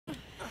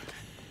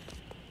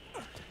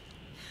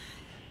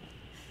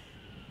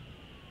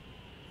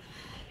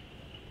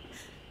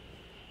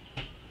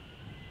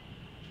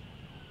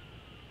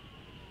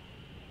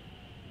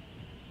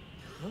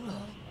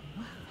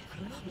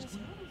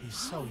He's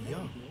so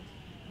young.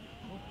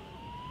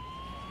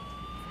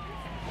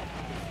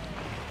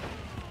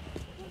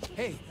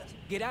 Hey,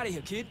 get out of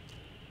here, kid.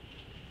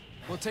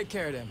 We'll take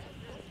care of them.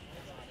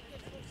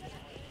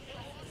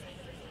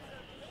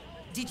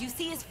 Did you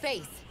see his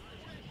face?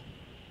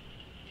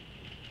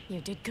 You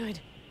did good,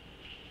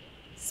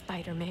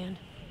 Spider-Man.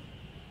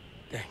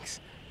 Thanks.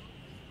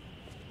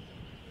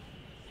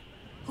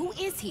 Who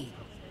is he?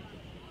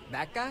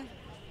 That guy?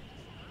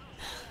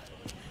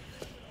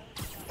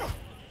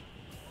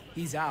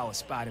 He's our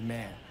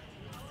Spider-Man.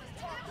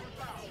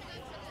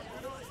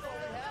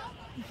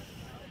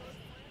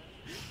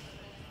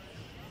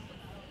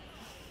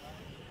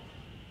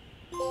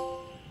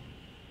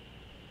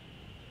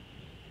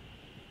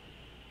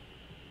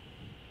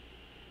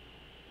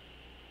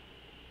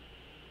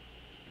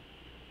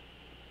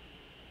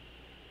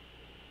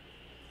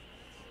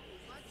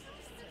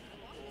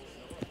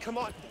 Come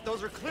on,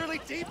 those are clearly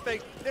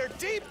deepfakes. They're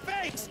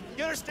deepfakes!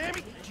 You understand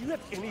me? Do you have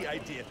any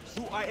idea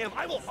who I am?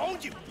 I will own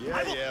you!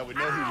 Yeah, we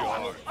know who you I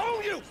are. will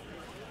own you!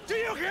 Do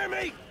you hear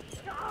me?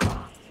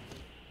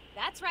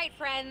 That's right,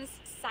 friends.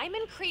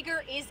 Simon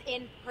Krieger is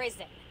in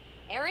prison.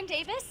 Aaron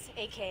Davis,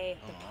 aka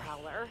the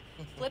Prowler,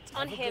 flipped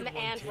on him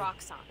and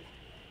Roxxon.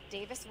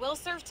 Davis will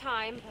serve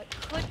time, but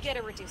could get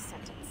a reduced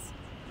sentence.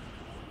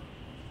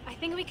 I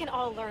think we can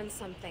all learn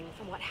something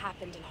from what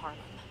happened in Harlem.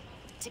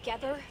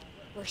 Together,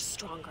 we're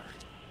stronger.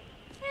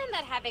 And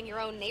that having your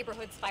own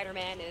neighborhood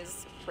Spider-Man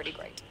is pretty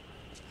great.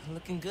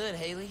 Looking good,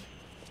 Haley.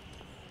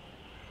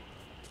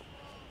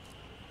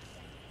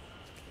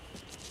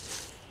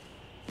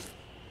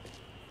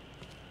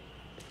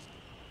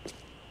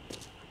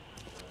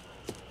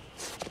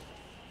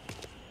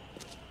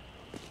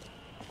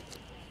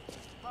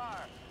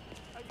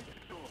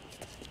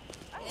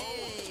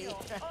 Hey! All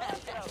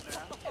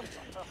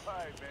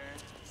right, man.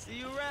 See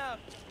you around.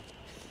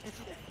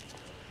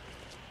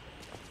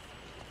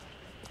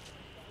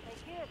 Hey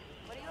kid,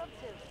 what are you up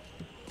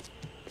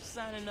to?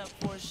 Signing up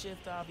for a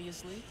shift,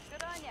 obviously.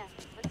 Good on ya.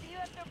 Let's see you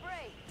after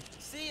break.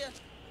 See ya.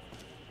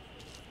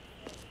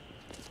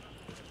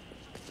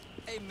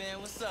 Hey, man,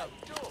 what's up?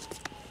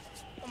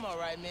 I'm all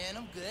right, man.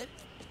 I'm good.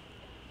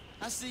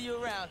 I'll see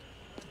you around.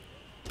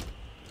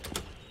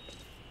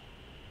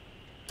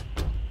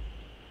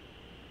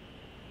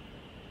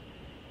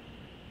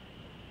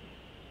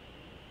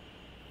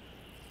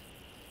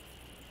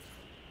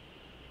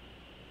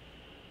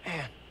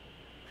 Man,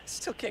 I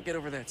still can't get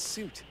over that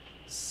suit.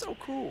 So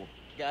cool.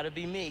 Gotta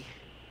be me.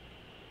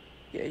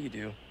 Yeah, you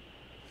do.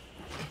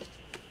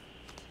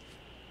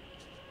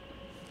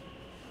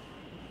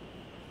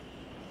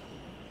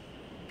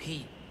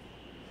 Pete,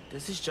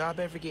 does this job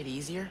ever get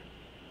easier?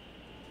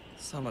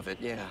 Some of it,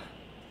 yeah.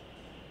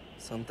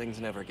 Some things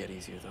never get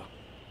easier, though.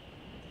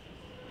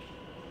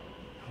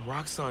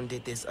 Roxxon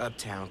did this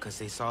uptown because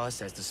they saw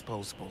us as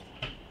disposable.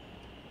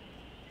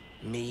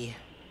 Me,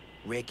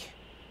 Rick,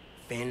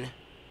 Finn,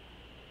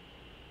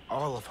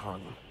 all of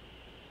Harlem.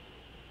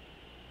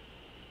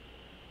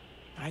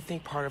 I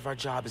think part of our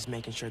job is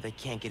making sure they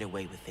can't get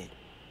away with it.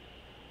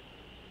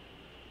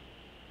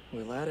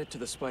 We'll add it to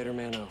the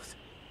Spider-Man oath.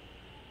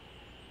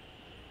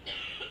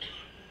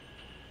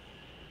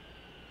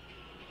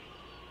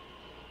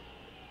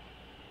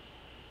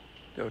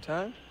 Go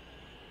time?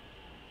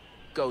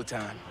 Go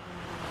time.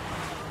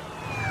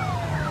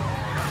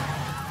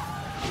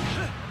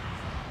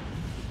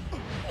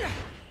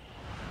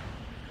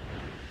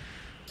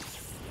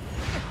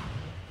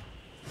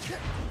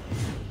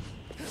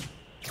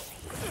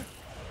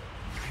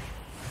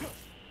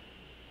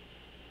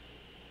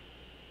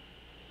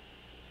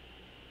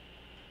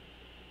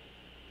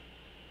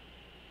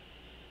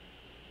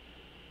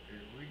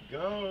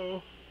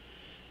 Go.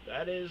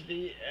 That is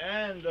the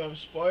end of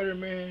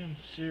Spider-Man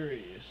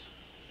series.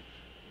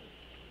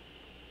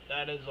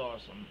 That is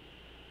awesome.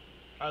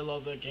 I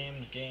love the game.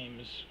 The game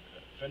is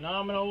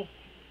phenomenal.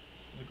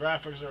 The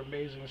graphics are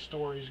amazing. The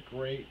story is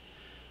great.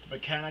 The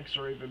mechanics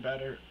are even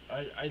better.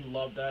 I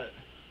love that.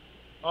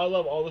 I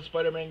love all the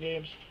Spider-Man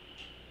games.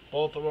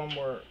 Both of them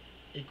were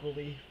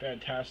equally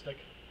fantastic.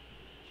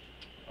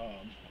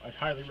 I'd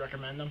highly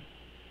recommend them.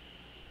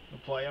 To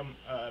play them.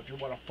 If you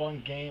want a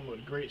fun game with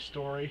a great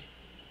story,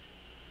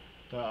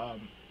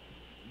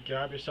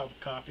 grab yourself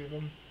a copy of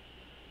them.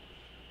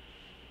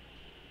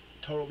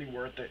 Totally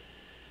worth it.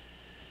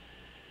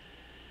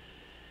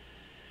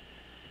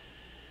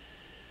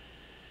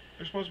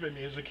 There's supposed to be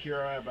music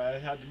here, but I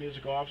had the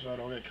music off so I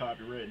don't get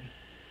copywritten.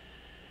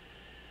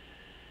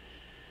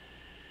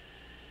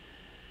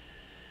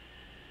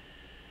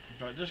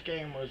 But this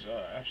game was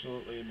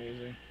absolutely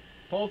amazing.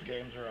 Both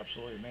games are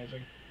absolutely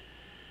amazing.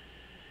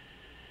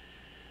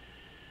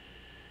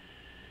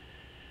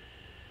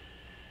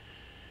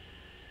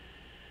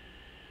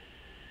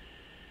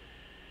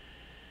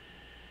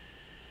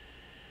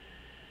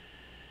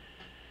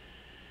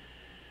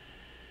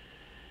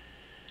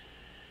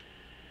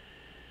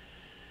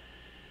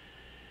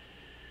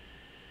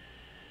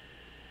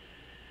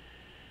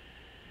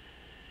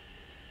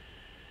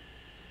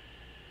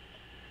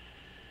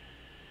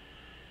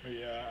 But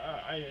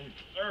yeah, I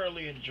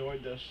thoroughly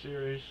enjoyed this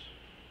series.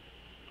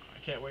 I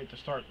can't wait to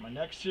start my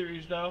next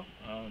series though.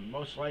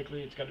 Most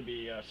likely it's going to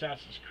be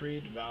Assassin's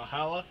Creed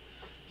Valhalla.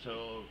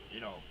 So,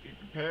 you know, be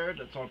prepared.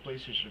 That's on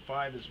PlayStation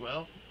 5 as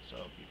well. So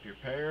be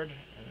prepared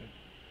and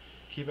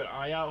keep an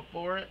eye out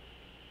for it.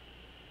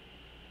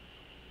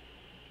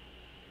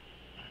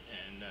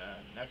 And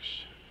next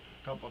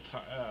couple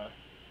times,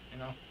 you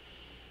know,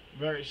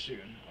 very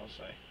soon, I'll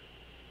say.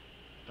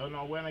 Don't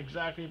know when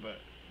exactly, but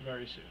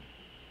very soon.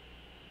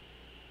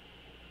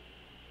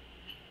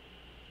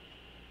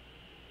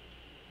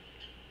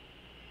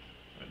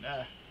 But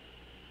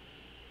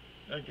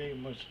that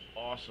game was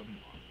awesome.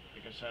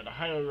 Like I said, I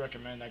highly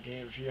recommend that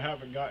game. If you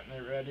haven't gotten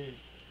it ready,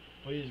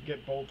 please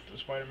get both the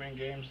Spider-Man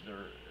games.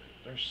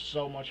 They're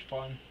so much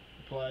fun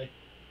to play.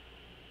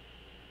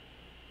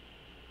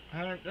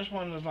 And this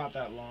one is not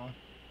that long,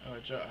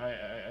 which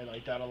I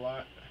like that a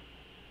lot.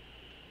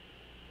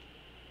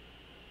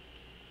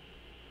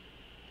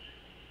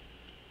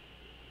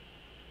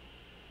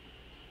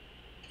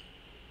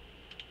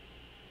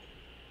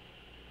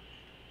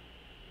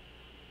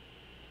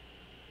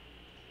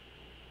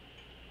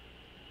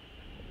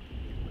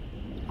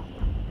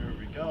 Here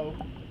we go.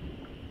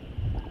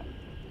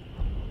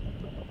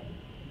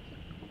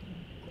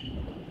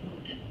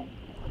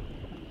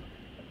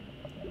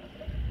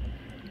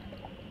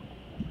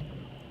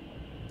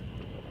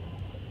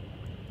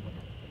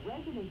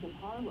 Residents of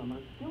Harlem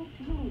are still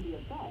feeling the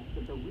effects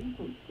of the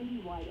recent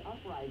citywide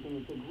uprising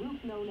of the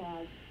group known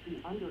as the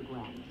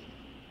Underground.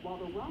 While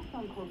the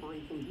Roxxon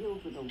Corporation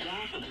deals with a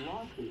rash of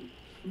lawsuits,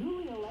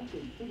 newly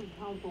elected City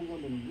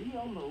Councilwoman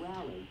Rio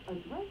Morales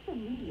addressed the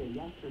media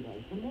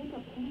yesterday to make a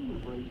plea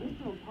for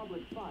additional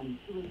public funds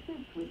to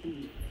assist with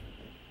the...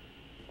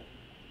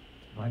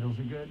 Vitals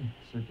are good,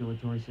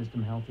 circulatory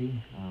system healthy,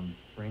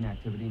 brain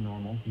activity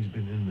normal. He's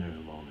been in there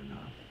long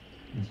enough.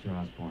 Mr.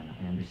 Osborn,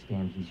 I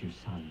understand he's your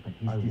son, but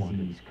his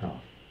disease could...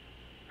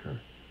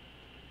 Kurt.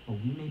 But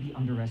we may be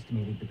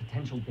underestimating the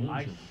potential danger.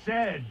 I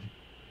said,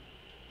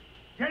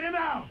 get him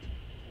out!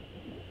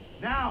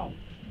 Now!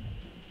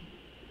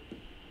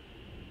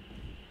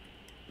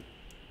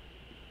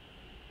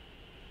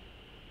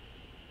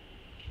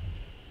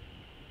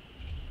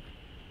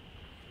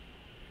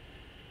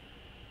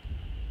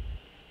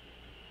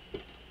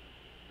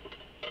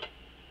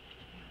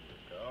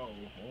 Oh,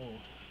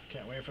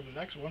 can't wait for the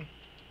next one.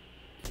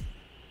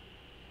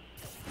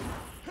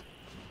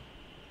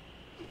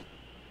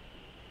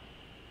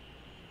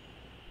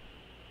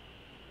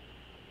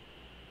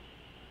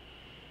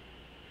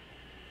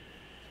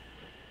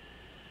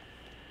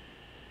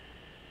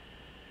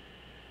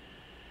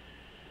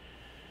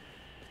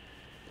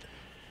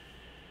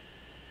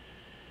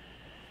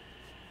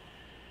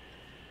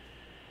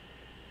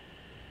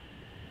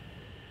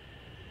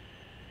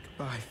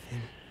 Goodbye,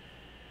 Finn.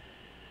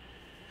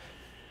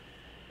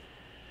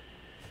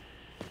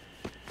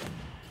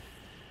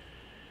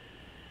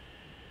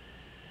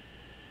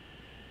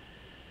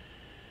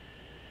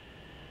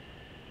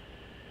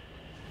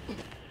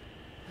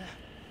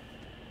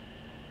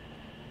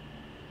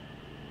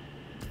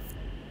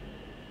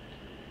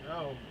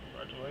 Oh,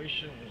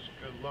 congratulations,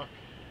 good luck.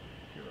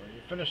 You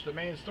finished the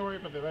main story,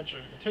 but the adventure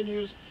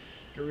continues. You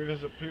can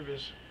revisit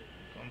previous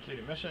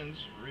completed missions,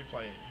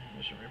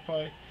 mission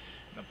replay,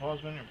 in the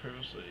pause menu,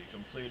 previously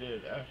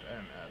completed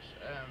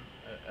FNSM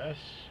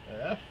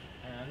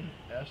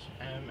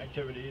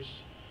activities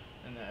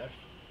in the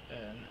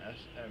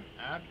FNSM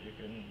app. You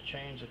can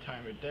change the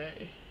time of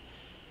day.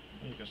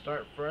 You can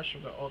start fresh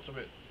with the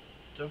ultimate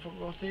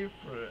difficulty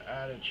for the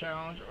added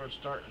challenge, or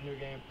start a new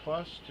game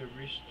plus to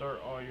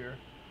restart all your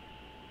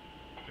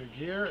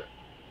gear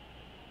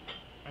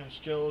and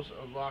skills,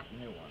 unlock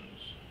new ones.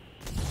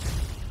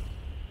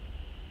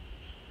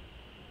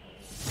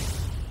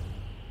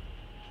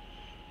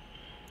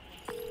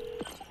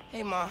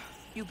 Hey, Ma.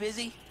 You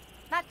busy?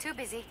 Not too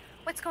busy.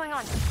 What's going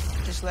on?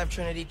 Just left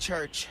Trinity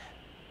Church.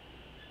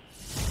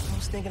 I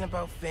was thinking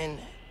about Finn.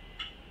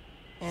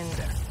 And...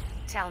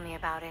 Tell me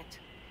about it.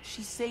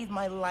 She saved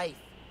my life.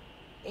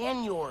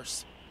 And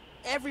yours.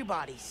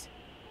 Everybody's.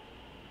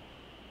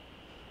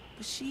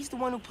 But she's the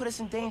one who put us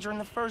in danger in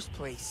the first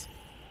place.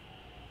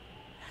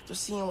 After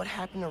seeing what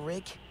happened to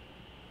Rick,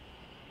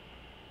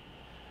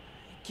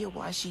 I get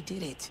why she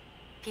did it.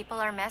 People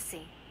are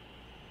messy.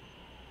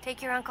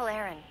 Take your Uncle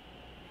Aaron.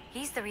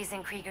 He's the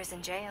reason Krieger's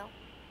in jail.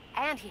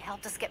 And he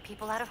helped us get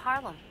people out of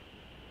Harlem.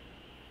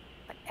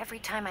 But every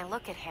time I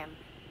look at him,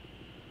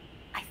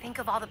 I think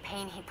of all the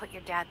pain he put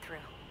your dad through.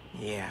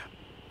 Yeah.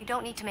 You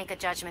don't need to make a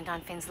judgment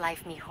on Finn's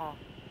life, mijo.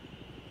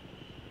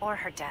 Or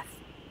her death.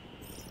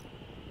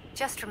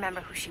 Just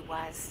remember who she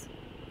was,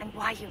 and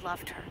why you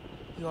loved her.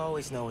 You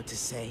always know what to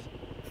say.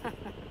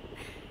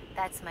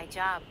 That's my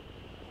job.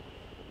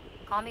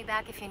 Call me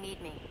back if you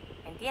need me.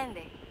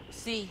 Entiende?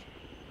 Sí.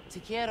 Te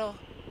quiero.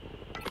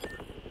 I'm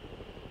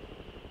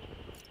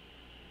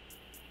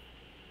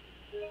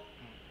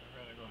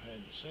gonna go ahead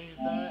and save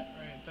that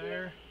right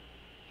there.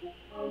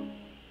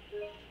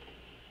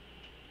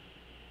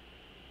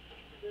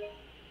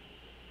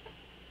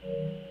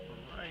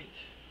 Alright.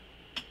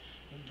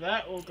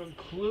 that will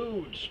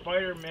conclude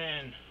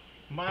Spider-Man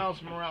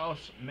Miles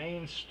Morales'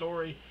 main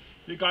story.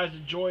 If you guys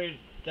enjoyed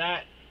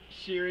that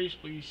series,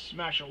 please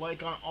smash a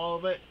like on all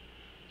of it.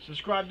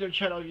 Subscribe to the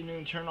channel if you're new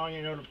and turn on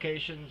your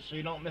notifications so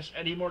you don't miss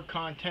any more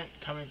content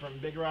coming from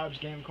Big Rob's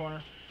Game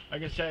Corner.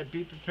 Like I said,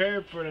 be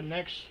prepared for the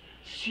next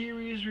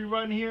series we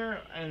run here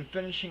and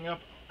finishing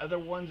up other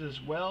ones as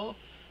well.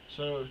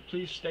 So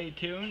please stay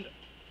tuned.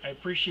 I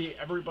appreciate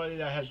everybody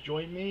that has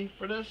joined me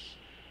for this,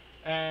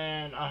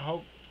 and I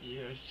hope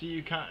see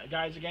you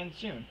guys again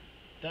soon.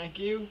 Thank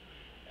you,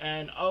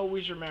 and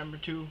always remember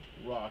to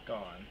rock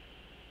on.